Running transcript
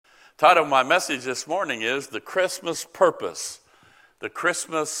Title of my message this morning is The Christmas Purpose. The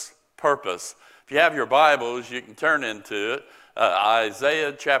Christmas Purpose. If you have your Bibles, you can turn into it.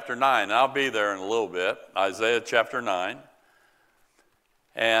 Isaiah chapter 9. I'll be there in a little bit. Isaiah chapter 9.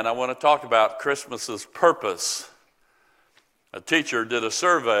 And I want to talk about Christmas's purpose. A teacher did a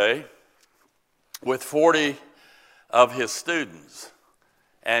survey with 40 of his students,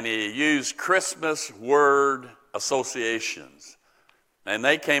 and he used Christmas word associations. And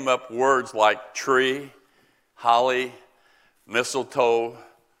they came up with words like tree, holly, mistletoe,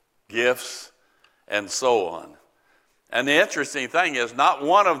 gifts, and so on. And the interesting thing is, not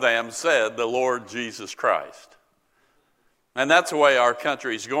one of them said the Lord Jesus Christ. And that's the way our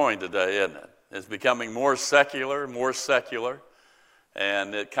country is going today, isn't it? It's becoming more secular,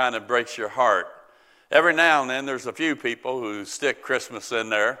 and it kind of breaks your heart. Every now and then there's a few people who stick Christmas in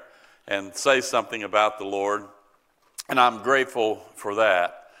there and say something about the Lord, and I'm grateful for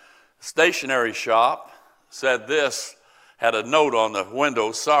that. Stationery shop said this, had a note on the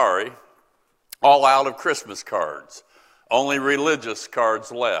window, sorry, all out of Christmas cards. Only religious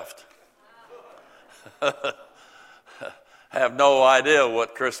cards left. Have no idea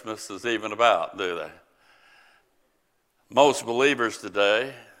what Christmas is even about, do they? Most believers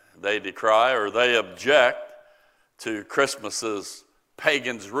today, they decry or they object to Christmas's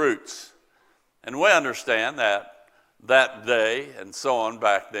pagan's roots. And we understand that day and so on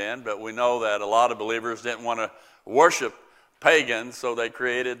back then, but we know that a lot of believers didn't want to worship pagans, so they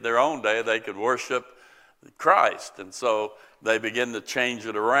created their own day they could worship Christ. And so they began to change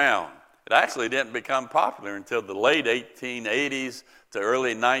it around. It actually didn't become popular until the late 1880s to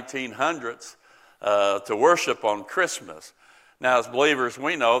early 1900s to worship on Christmas. Now, as believers,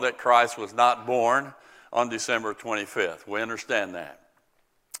 we know that Christ was not born on December 25th. We understand that.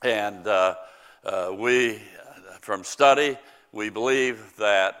 And from study, we believe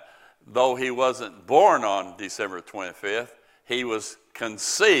that though he wasn't born on December 25th, he was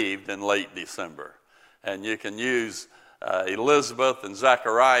conceived in late December. And you can use Elizabeth and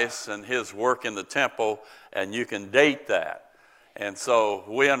Zacharias and his work in the temple, and you can date that. And so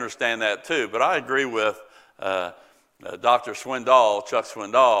we understand that too. But I agree with Dr. Swindoll, Chuck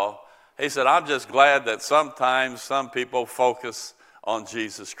Swindoll. He said, I'm just glad that sometimes some people focus on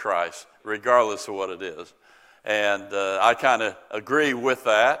Jesus Christ, regardless of what it is. And I kind of agree with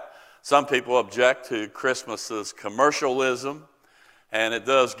that. Some people object to Christmas's commercialism, and it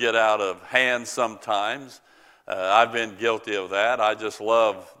does get out of hand sometimes. I've been guilty of that. I just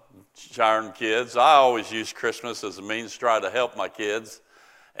love charring kids. I always use Christmas as a means to try to help my kids,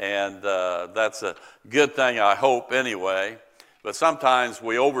 and that's a good thing, I hope, anyway. But sometimes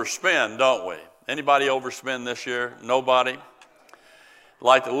we overspend, don't we? Anybody overspend this year? Nobody?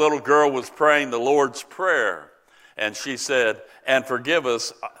 Like the little girl was praying the Lord's Prayer, and she said, and forgive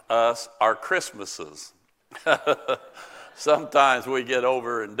us our Christmases. Sometimes we get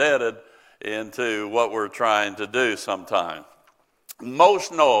over indebted into what we're trying to do sometimes.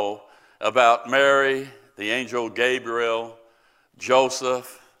 Most know about Mary, the angel Gabriel,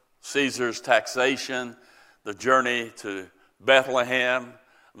 Joseph, Caesar's taxation, the journey to Bethlehem,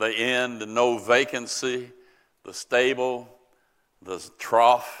 the inn, the no vacancy, the stable, the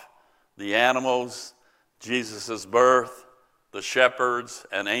trough, the animals, Jesus' birth, the shepherds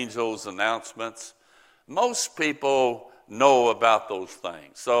and angels' announcements. Most people know about those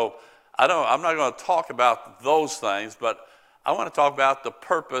things. So I'm not going to talk about those things, but I want to talk about the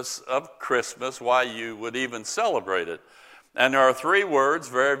purpose of Christmas, why you would even celebrate it. And there are three words,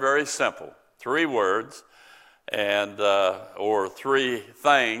 very, very simple. Three words, and or three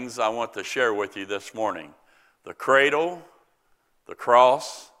things I want to share with you this morning. The cradle, the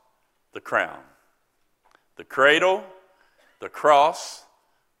cross, the crown. The cradle, the cross,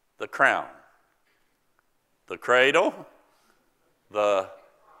 the crown. The cradle, the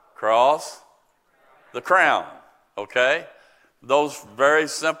cross, the crown, okay? Those very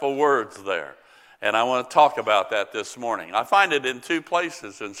simple words there. And I want to talk about that this morning. I find it in two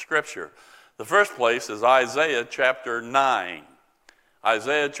places in Scripture. The first place is Isaiah chapter 9.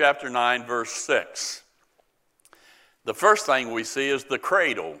 Isaiah chapter 9, verse 6. The first thing we see is the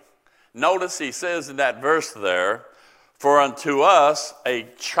cradle. Notice he says in that verse there, for unto us a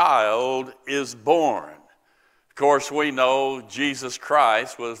child is born. Of course, we know Jesus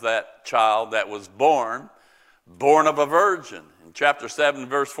Christ was that child that was born of a virgin. In chapter 7,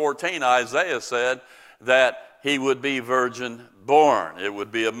 verse 14, Isaiah said that he would be virgin born. It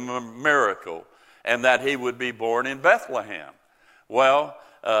would be a miracle, and that he would be born in Bethlehem. Well,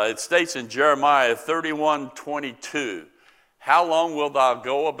 it states in Jeremiah 31:22, how long wilt thou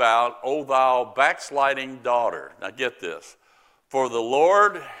go about, O thou backsliding daughter? Now get this. For the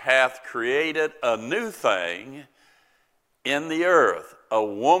Lord hath created a new thing in the earth. A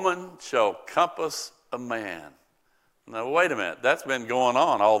woman shall compass a man. Now, wait a minute. That's been going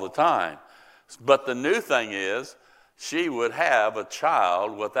on all the time. But the new thing is, she would have a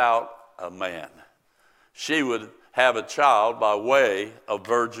child without a man. She would have a child by way of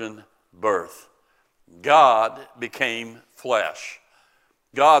virgin birth. God became flesh.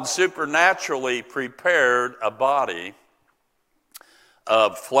 God supernaturally prepared a body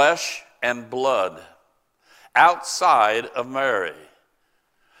of flesh and blood outside of Mary.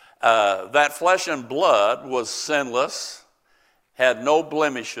 That flesh and blood was sinless, had no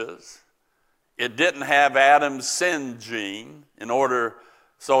blemishes. It didn't have Adam's sin gene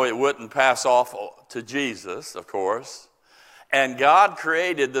so it wouldn't pass off to Jesus, of course. And God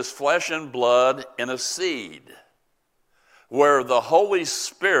created this flesh and blood in a seed, where the Holy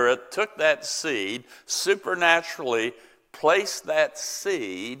Spirit took that seed, supernaturally placed that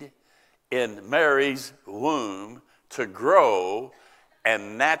seed in Mary's womb to grow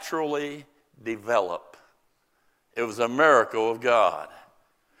and naturally develop. It was a miracle of God.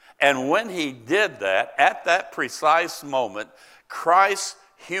 And when he did that, at that precise moment, Christ's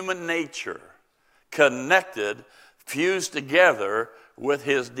human nature connected, fused together with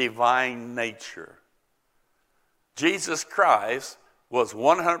his divine nature. Jesus Christ was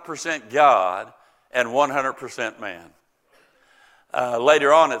 100% God and 100% man.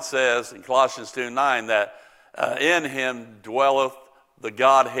 Later on it says in Colossians 2:9 that in him dwelleth the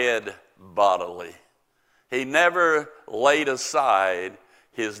Godhead bodily. He never laid aside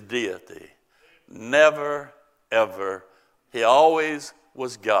his deity. Never, ever. He always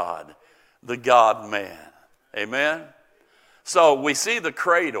was God, the God-man. Amen? So we see the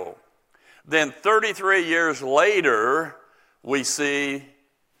cradle. Then 33 years later, we see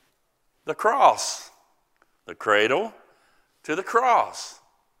the cross. The cradle to the cross.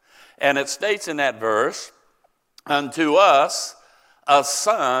 And it states in that verse, unto us a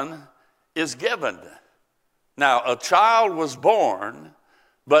son is given. Now, a child was born,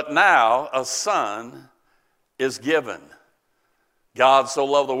 but now a son is given. God so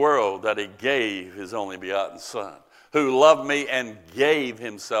loved the world that he gave his only begotten Son, who loved me and gave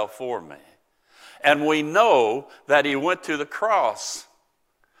himself for me. And we know that he went to the cross,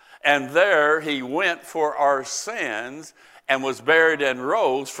 and there he went for our sins and was buried and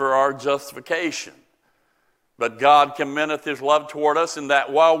rose for our justification. But God commendeth his love toward us in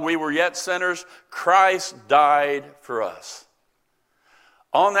that while we were yet sinners, Christ died for us.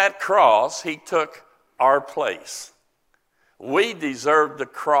 On that cross, he took our place. We deserved the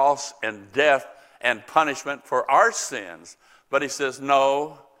cross and death and punishment for our sins. But he says,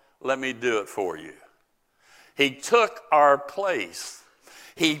 no, let me do it for you. He took our place.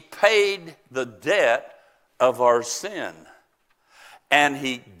 He paid the debt of our sin. And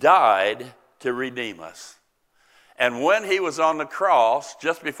he died to redeem us. And when he was on the cross,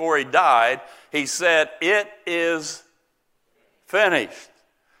 just before he died, he said, it is finished.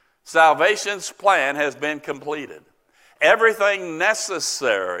 Salvation's plan has been completed. Everything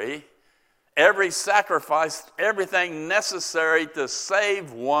necessary, every sacrifice, everything necessary to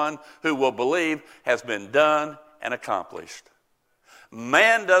save one who will believe has been done and accomplished.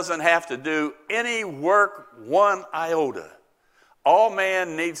 Man doesn't have to do any work one iota. All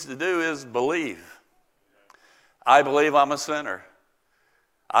man needs to do is believe. I believe I'm a sinner.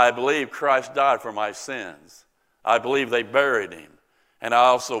 I believe Christ died for my sins. I believe they buried him. And I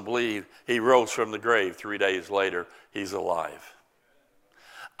also believe he rose from the grave 3 days later. He's alive.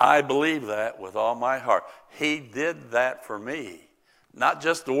 I believe that with all my heart. He did that for me. Not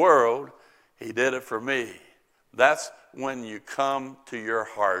just the world. He did it for me. That's when you come to your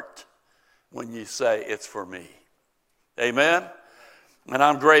heart, when you say it's for me. Amen? And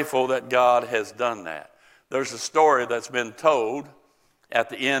I'm grateful that God has done that. There's a story that's been told at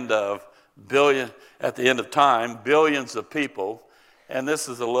the end of time, billions of people, and this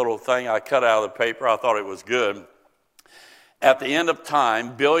is a little thing I cut out of the paper. I thought it was good. At the end of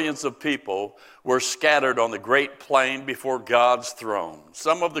time, billions of people were scattered on the great plain before God's throne.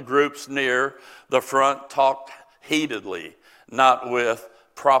 Some of the groups near the front talked heatedly, not with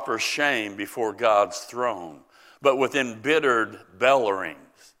proper shame before God's throne, but with embittered bellowings.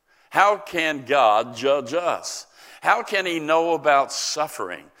 How can God judge us? How can he know about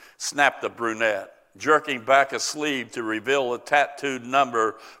suffering? Snapped the brunette, jerking back a sleeve to reveal a tattooed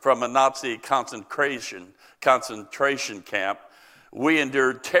number from a Nazi concentration camp. We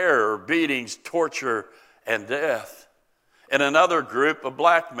endured terror, beatings, torture, and death. In another group, a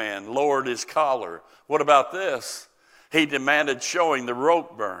black man lowered his collar. What about this? He demanded showing the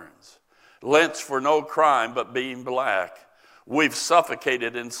rope burns. Lynched for no crime but being black. We've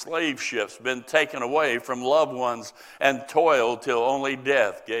suffocated in slave ships, been taken away from loved ones, and toiled till only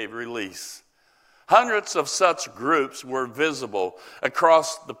death gave release. Hundreds of such groups were visible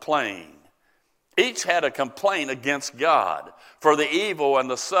across the plain. Each had a complaint against God for the evil and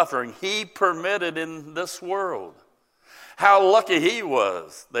the suffering he permitted in this world. How lucky he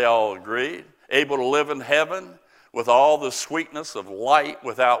was, they all agreed, able to live in heaven with all the sweetness of light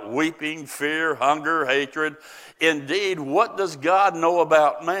without weeping, fear, hunger, hatred. Indeed, what does God know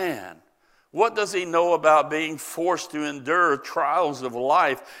about man? What does he know about being forced to endure trials of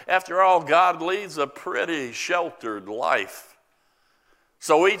life? After all, God leads a pretty sheltered life.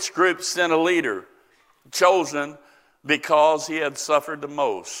 So each group sent a leader, chosen because he had suffered the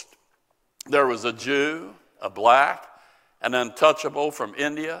most. There was a Jew, a black, an untouchable from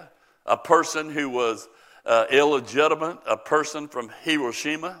India, a person who was illegitimate, a person from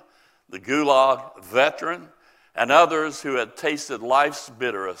Hiroshima, the Gulag veteran, and others who had tasted life's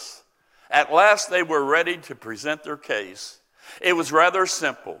bitterest. At last they were ready to present their case. It was rather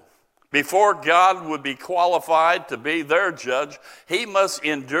simple. Before God would be qualified to be their judge, he must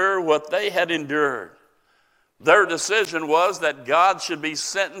endure what they had endured. Their decision was that God should be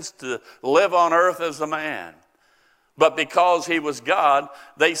sentenced to live on earth as a man. But because he was God,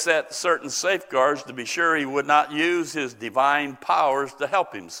 they set certain safeguards to be sure he would not use his divine powers to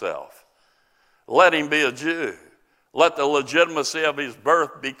help himself. Let him be a Jew. Let the legitimacy of his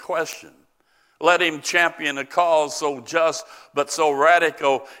birth be questioned. Let him champion a cause so just but so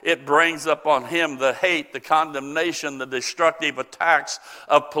radical it brings upon him the hate, the condemnation, the destructive attacks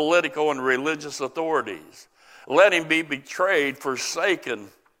of political and religious authorities. Let him be betrayed, forsaken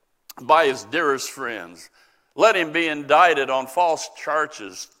by his dearest friends. Let him be indicted on false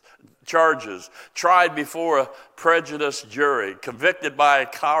charges, tried before a prejudiced jury, convicted by a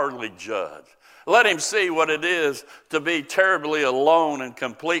cowardly judge. Let him see what it is to be terribly alone and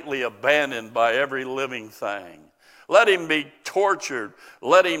completely abandoned by every living thing. Let him be tortured.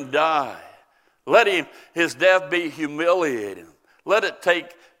 Let him die. Let his death be humiliating. Let it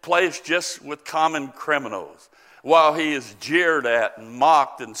take place just with common criminals while he is jeered at and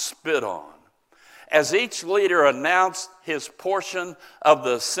mocked and spit on. As each leader announced his portion of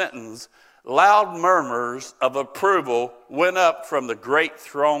the sentence, loud murmurs of approval went up from the great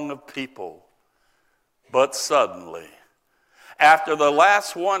throng of people. But suddenly, after the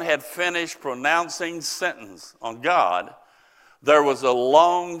last one had finished pronouncing sentence on God, there was a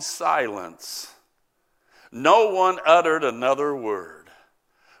long silence. No one uttered another word.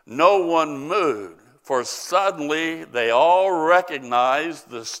 No one moved, for suddenly they all recognized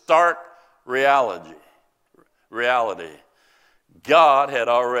the stark reality. God had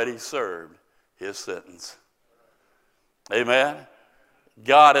already served his sentence. Amen?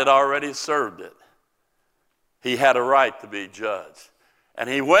 God had already served it. He had a right to be judged. And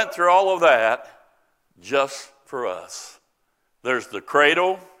he went through all of that just for us. There's the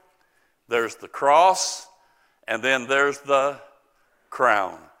cradle, there's the cross, and then there's the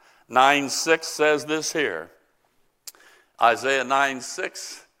crown. 9:6 says this here. Isaiah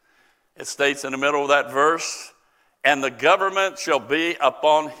 9:6, it states in the middle of that verse, and the government shall be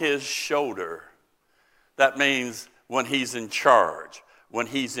upon his shoulder. That means when he's in charge, when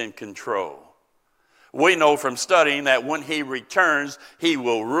he's in control. We know from studying that when he returns, he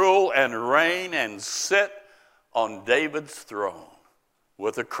will rule and reign and sit on David's throne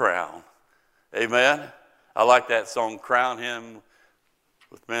with a crown. Amen? I like that song, Crown Him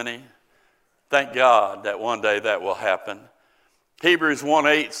with Many. Thank God that one day that will happen. Hebrews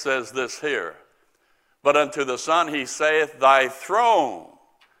 1:8 says this here. But unto the Son he saith, thy throne,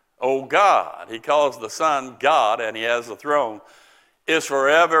 O God, he calls the Son God, and he has a throne, is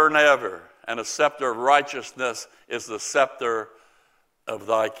forever and ever. And a scepter of righteousness is the scepter of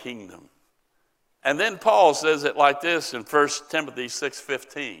thy kingdom. And then Paul says it like this in 1 Timothy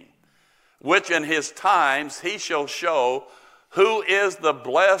 6:15, which in his times he shall show who is the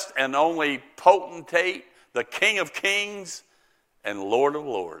blessed and only potentate, the King of kings and Lord of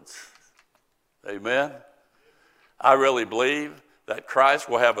lords. Amen. I really believe that Christ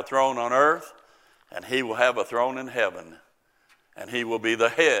will have a throne on earth and he will have a throne in heaven. And he will be the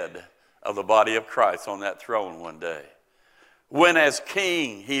head of the body of Christ on that throne one day. When as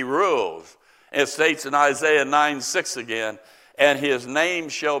king he rules, it states in Isaiah 9:6 again, and his name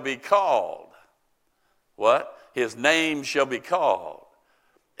shall be called. What? His name shall be called.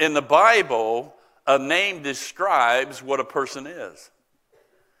 In the Bible, a name describes what a person is.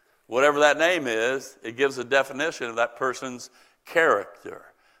 Whatever that name is, it gives a definition of that person's character.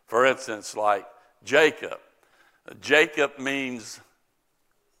 For instance, like Jacob. Jacob means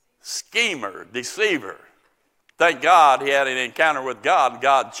schemer, deceiver. Thank God he had an encounter with God, and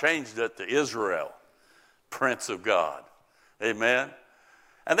God changed it to Israel, Prince of God. Amen.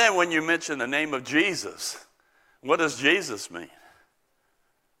 And then when you mention the name of Jesus, what does Jesus mean?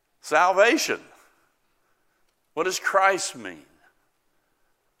 Salvation. What does Christ mean?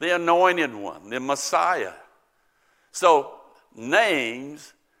 The anointed one, the Messiah. So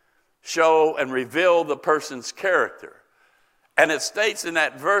names show and reveal the person's character. And it states in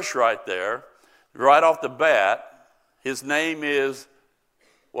that verse right there, right off the bat, his name is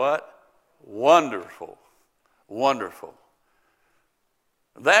what? Wonderful. Wonderful.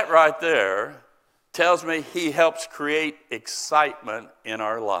 That right there tells me he helps create excitement in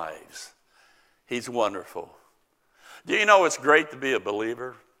our lives. He's wonderful. Do you know it's great to be a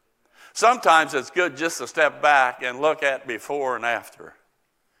believer? Sometimes it's good just to step back and look at before and after.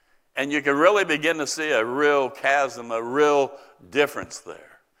 And you can really begin to see a real chasm, a real difference there.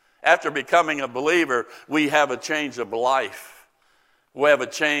 After becoming a believer, we have a change of life. We have a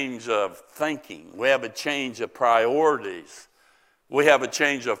change of thinking. We have a change of priorities. We have a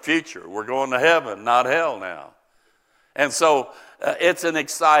change of future. We're going to heaven, not hell now. And so it's an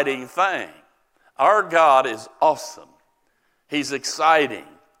exciting thing. Our God is awesome. He's exciting.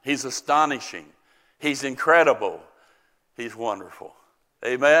 He's astonishing. He's incredible. He's wonderful.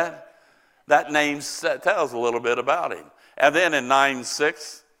 Amen? That name tells a little bit about him. And then in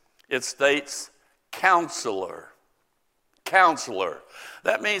 9:6, it states Counselor. Counselor.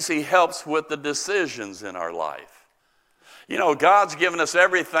 That means he helps with the decisions in our life. You know, God's given us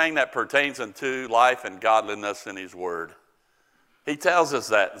everything that pertains unto life and godliness in his word. He tells us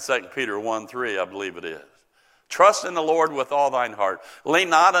that in 2 Peter 1:3, I believe it is. Trust in the Lord with all thine heart. Lean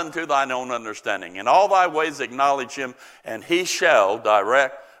not unto thine own understanding. In all thy ways acknowledge him, and he shall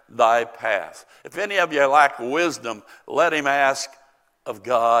direct thy path. If any of you lack wisdom, let him ask of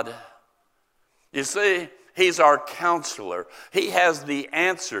God. You see, he's our counselor. He has the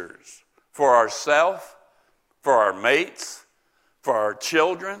answers for ourselves, for our mates, for our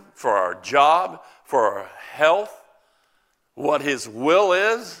children, for our job, for our health. What his will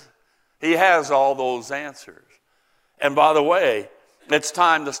is, he has all those answers. And by the way, it's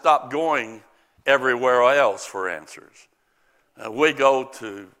time to stop going everywhere else for answers. We go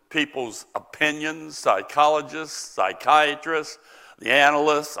to people's opinions, psychologists, psychiatrists, the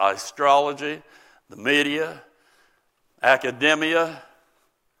analysts, astrology, the media, academia.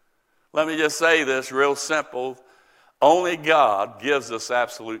 Let me just say this real simple. Only God gives us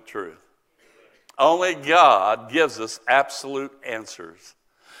absolute truth. Only God gives us absolute answers.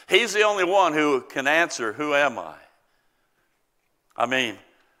 He's the only one who can answer, who am I? I mean,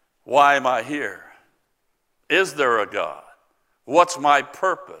 why am I here? Is there a God? What's my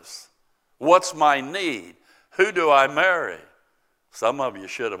purpose? What's my need? Who do I marry? Some of you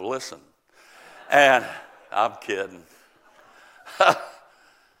should have listened. And I'm kidding.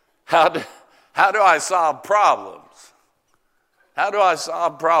 How do I solve problems? How do I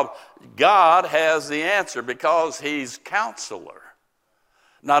solve problems? God has the answer because he's counselor.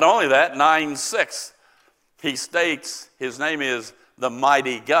 Not only that, 9:6, he states his name is the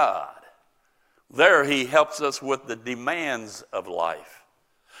mighty God. There he helps us with the demands of life.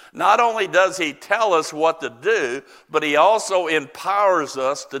 Not only does he tell us what to do, but he also empowers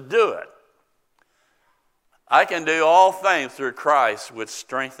us to do it. I can do all things through Christ which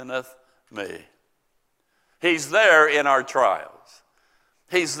strengtheneth me. He's there in our trials.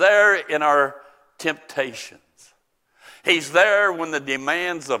 He's there in our temptations. He's there when the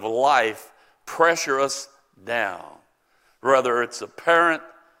demands of life pressure us down. Whether it's a parent,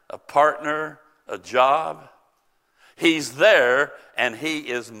 a partner, a job. He's there and he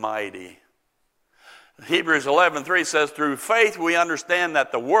is mighty. Hebrews 11:3 says, through faith we understand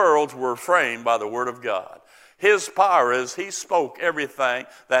that the worlds were framed by the word of God. His power is he spoke everything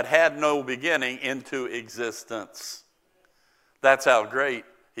that had no beginning into existence. That's how great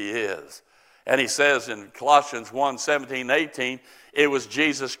he is. And he says in Colossians 1:17-18, it was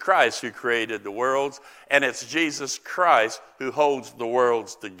Jesus Christ who created the worlds, and it's Jesus Christ who holds the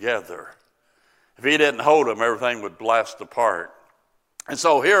worlds together. If he didn't hold them, everything would blast apart. And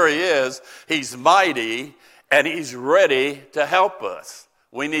so here he is. He's mighty, and he's ready to help us.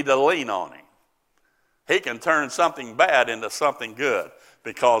 We need to lean on him. He can turn something bad into something good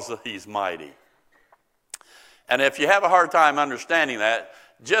because he's mighty. And if you have a hard time understanding that,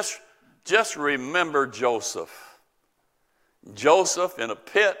 just remember Joseph. Joseph in a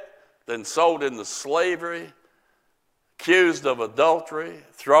pit, then sold into slavery, accused of adultery,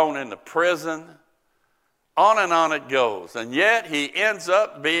 thrown into prison. On and on it goes. And yet he ends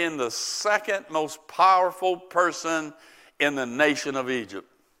up being the second most powerful person in the nation of Egypt.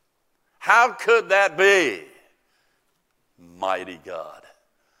 How could that be? mighty God.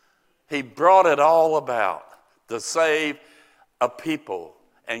 He brought it all about to save a people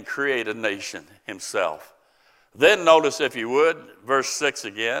and create a nation himself. Then notice, if you would, verse 6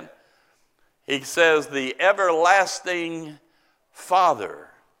 again. He says, the everlasting Father.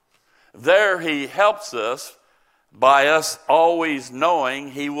 There he helps us by us always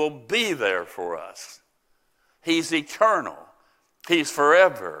knowing he will be there for us. He's eternal. He's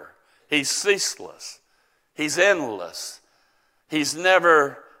forever. He's ceaseless. He's endless. He's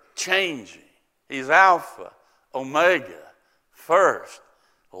never changing. He's Alpha, Omega, first,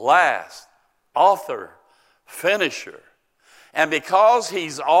 last, author, finisher. And because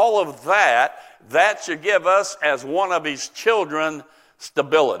he's all of that, that should give us, as one of his children,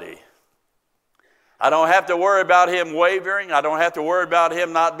 stability. I don't have to worry about him wavering. I don't have to worry about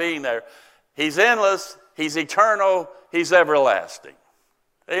him not being there. He's endless. He's eternal. He's everlasting.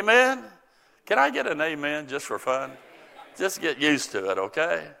 Amen? Can I get an amen just for fun? Just get used to it,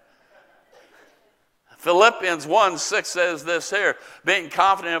 okay? Philippians 1:6 says this here, being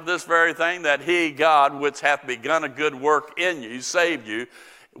confident of this very thing, that he, God, which hath begun a good work in you, saved you,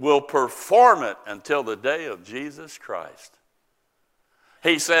 will perform it until the day of Jesus Christ.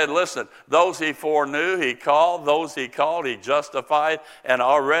 He said, listen, those he foreknew, he called. Those he called, he justified. And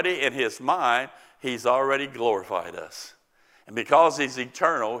already in his mind, he's already glorified us. And because he's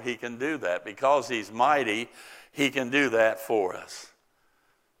eternal, he can do that. Because he's mighty, he can do that for us.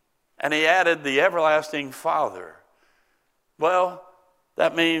 And he added the everlasting Father. Well,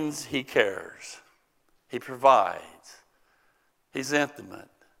 that means he cares. He provides. He's intimate.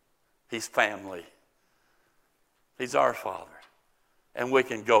 He's family. He's our Father. And we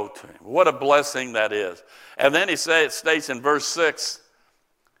can go to him. What a blessing that is. And then it states in verse 6,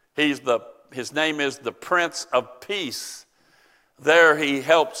 his name is the Prince of Peace. There he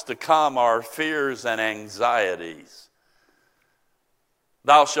helps to calm our fears and anxieties.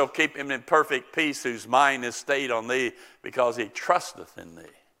 Thou shalt keep him in perfect peace whose mind is stayed on thee because he trusteth in thee.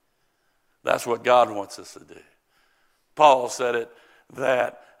 That's what God wants us to do. Paul said it,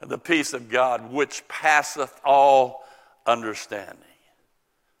 that the peace of God which passeth all understanding.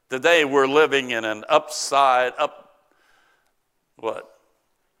 Today we're living in an upending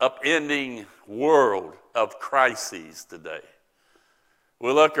world of crises today.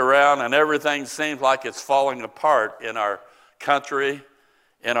 We look around and everything seems like it's falling apart in our country,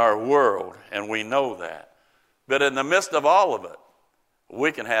 in our world, and we know that. But in the midst of all of it,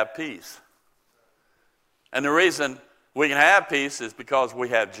 we can have peace. And the reason we can have peace is because we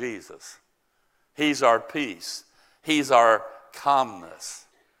have Jesus. He's our peace. He's our calmness.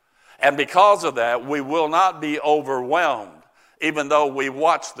 And because of that, we will not be overwhelmed, even though we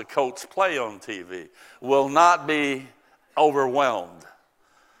watch the Colts play on TV. We'll not be overwhelmed.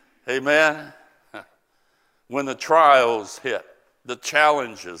 Amen? When the trials hit, the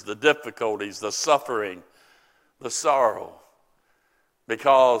challenges, the difficulties, the suffering, the sorrow.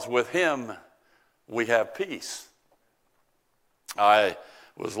 Because with him, we have peace. I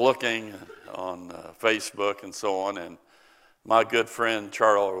was looking on Facebook and so on, and my good friend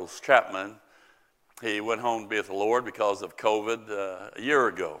Charles Chapman, he went home to be with the Lord because of COVID a year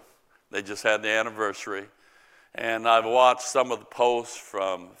ago. They just had the anniversary. And I've watched some of the posts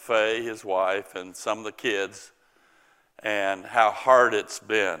from Faye, his wife, and some of the kids, and how hard it's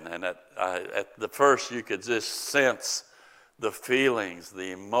been. And at the first, you could just sense the feelings,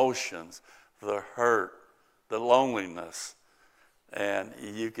 the emotions, the hurt, the loneliness. And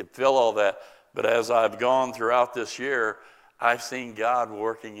you could feel all that. But as I've gone throughout this year, I've seen God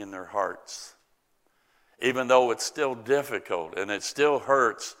working in their hearts. Even though it's still difficult and it still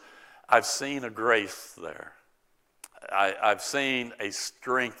hurts, I've seen a grace there. I've seen a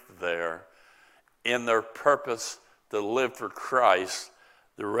strength there in their purpose to live for Christ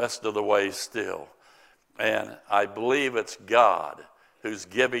the rest of the way still. And I believe it's God who's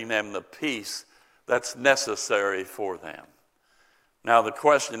giving them the peace that's necessary for them. Now the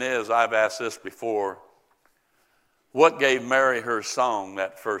question is, I've asked this before, what gave Mary her song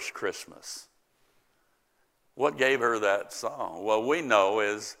that first Christmas? What gave her that song? Well, we know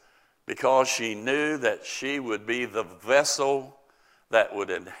is because she knew that she would be the vessel that would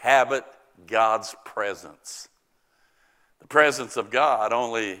inhabit God's presence. The presence of God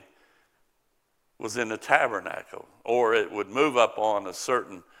only was in the tabernacle, or it would move up on a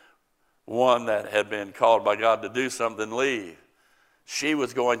certain one that had been called by God to do something, leave. She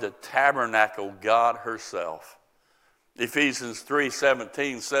was going to tabernacle God herself. Ephesians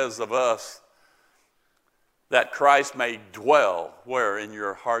 3:17 says of us that Christ may dwell, where? In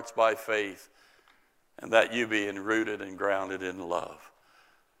your hearts by faith, and that you be rooted and grounded in love.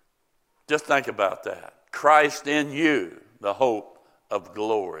 Just think about that. Christ in you, the hope of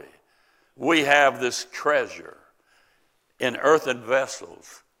glory. We have this treasure in earthen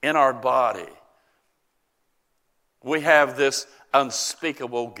vessels, in our body. We have this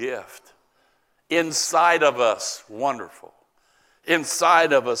unspeakable gift. Inside of us, wonderful.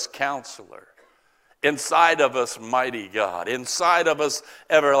 Inside of us, Counselor. Inside of us, Mighty God. Inside of us,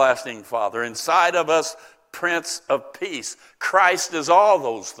 Everlasting Father. Inside of us, Prince of Peace. Christ is all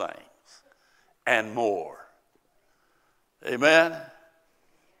those things and more. Amen?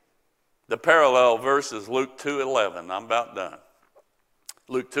 The parallel verse is Luke 2:11. I'm about done.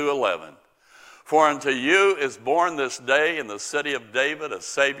 Luke 2:11. For unto you is born this day in the city of David a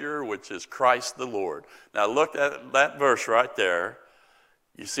Savior, which is Christ the Lord. Now look at that verse right there.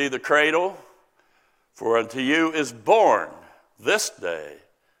 You see the cradle? For unto you is born this day.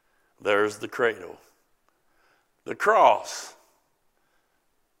 There's the cradle. The cross,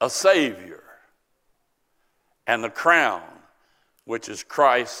 a Savior, and the crown, which is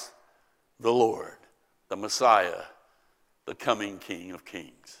Christ the Lord, the Messiah, the coming King of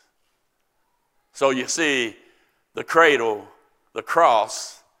Kings. So you see the cradle, the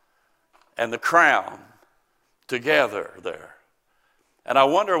cross, and the crown together there. And I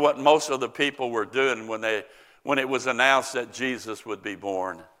wonder what most of the people were doing when it was announced that Jesus would be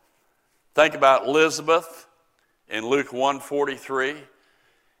born. Think about Elizabeth in Luke 1:43.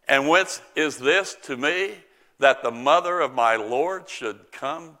 And whence is this to me, that the mother of my Lord should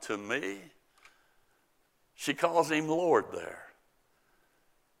come to me? She calls him Lord there.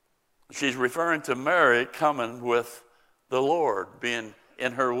 She's referring to Mary coming with the Lord being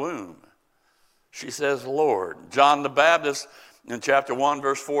in her womb. She says, Lord. John the Baptist in chapter 1,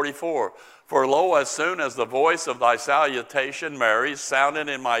 verse 44. For lo, as soon as the voice of thy salutation, Mary, sounded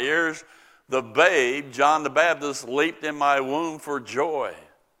in my ears, the babe, John the Baptist, leaped in my womb for joy.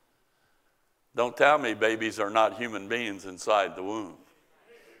 Don't tell me babies are not human beings inside the womb.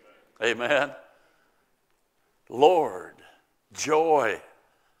 Amen. Lord, joy.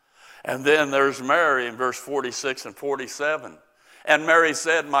 And then there's Mary in verse 46 and 47. And Mary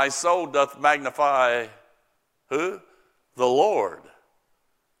said, my soul doth magnify, who? The Lord.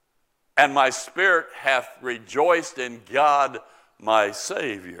 And my spirit hath rejoiced in God my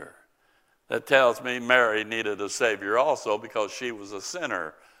Savior. That tells me Mary needed a Savior also because she was a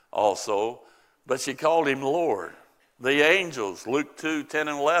sinner also. But she called him Lord. The angels, Luke 2:10 and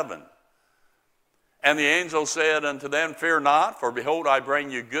 11. And the angel said unto them, fear not, for behold, I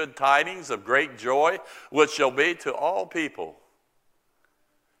bring you good tidings of great joy, which shall be to all people.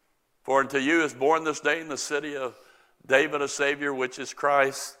 For unto you is born this day in the city of David a Savior, which is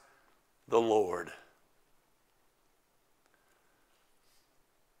Christ the Lord.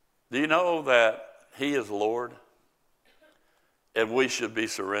 Do you know that he is Lord? And we should be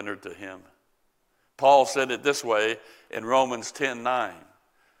surrendered to him. Paul said it this way in Romans 10:9.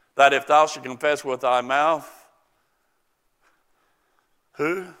 That if thou shalt confess with thy mouth,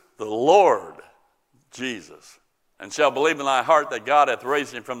 who? The Lord Jesus, and shalt believe in thy heart that God hath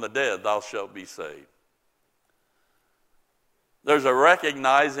raised him from the dead, thou shalt be saved. There's a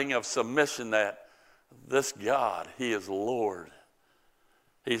recognizing of submission that this God, he is Lord.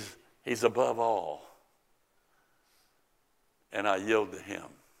 He's above all. And I yield to him.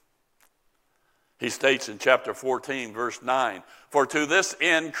 He states in chapter 14, verse 9, for to this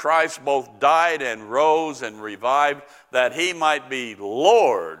end Christ both died and rose and revived, that he might be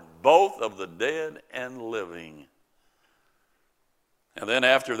Lord both of the dead and living. And then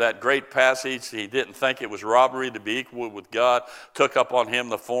after that great passage, he didn't think it was robbery to be equal with God, took up on him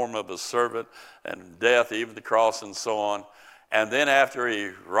the form of a servant and death, even the cross and so on. And then after he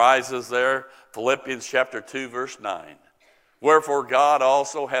rises there, Philippians chapter 2, verse 9. Wherefore God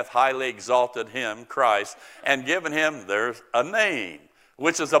also hath highly exalted him, Christ, and given him, there's a name,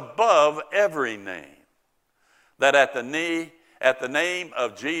 which is above every name, that at the name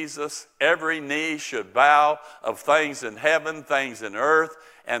of Jesus, every knee should bow, of things in heaven, things in earth,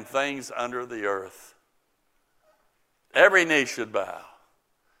 and things under the earth. Every knee should bow.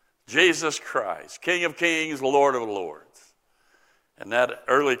 Jesus Christ, King of kings, Lord of lords. And that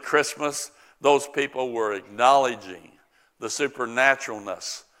early Christmas, those people were acknowledging the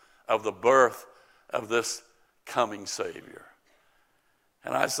supernaturalness of the birth of this coming Savior.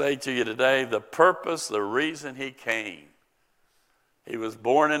 And I say to you today, the purpose, the reason he came, he was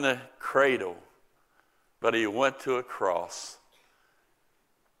born in a cradle, but he went to a cross.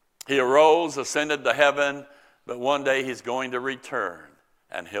 He arose, ascended to heaven, but one day he's going to return,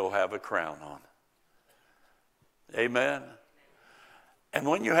 and he'll have a crown on. Amen? And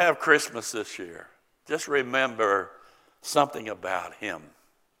when you have Christmas this year, just remember something about him.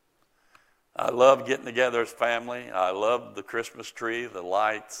 I love getting together as family. I love the Christmas tree, the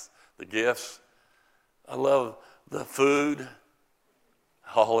lights, the gifts. I love the food.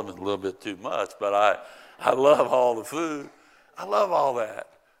 All of it a little bit too much, but I love all the food. I love all that.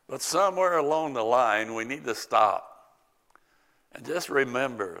 But somewhere along the line, we need to stop and just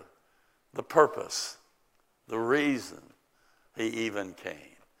remember the purpose, the reason he even came.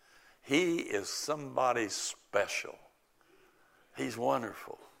 He is somebody special. He's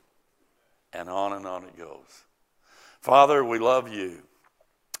wonderful. And on it goes. Father, we love you.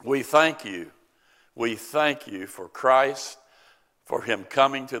 We thank you. We thank you for Christ, for him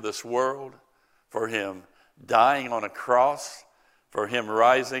coming to this world, for him dying on a cross, for him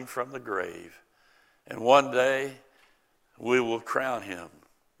rising from the grave. And one day we will crown him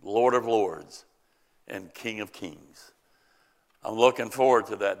Lord of Lords and King of Kings. I'm looking forward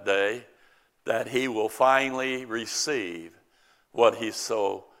to that day that he will finally receive what he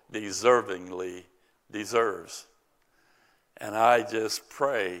so deservingly deserves. And I just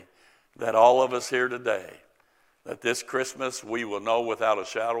pray that all of us here today, that this Christmas we will know without a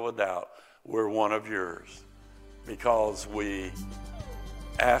shadow of a doubt we're one of yours, because we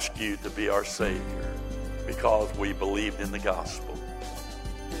ask you to be our Savior, because we believed in the gospel.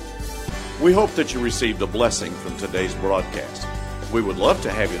 We hope that you received a blessing from today's broadcast. We would love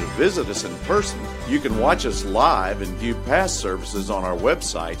to have you to visit us in person. You can watch us live and view past services on our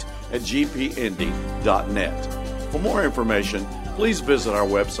website at gpindy.net. For more information, please visit our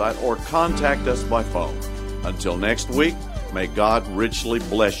website or contact us by phone. Until next week, may God richly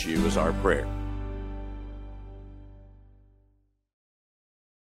bless you is our prayer.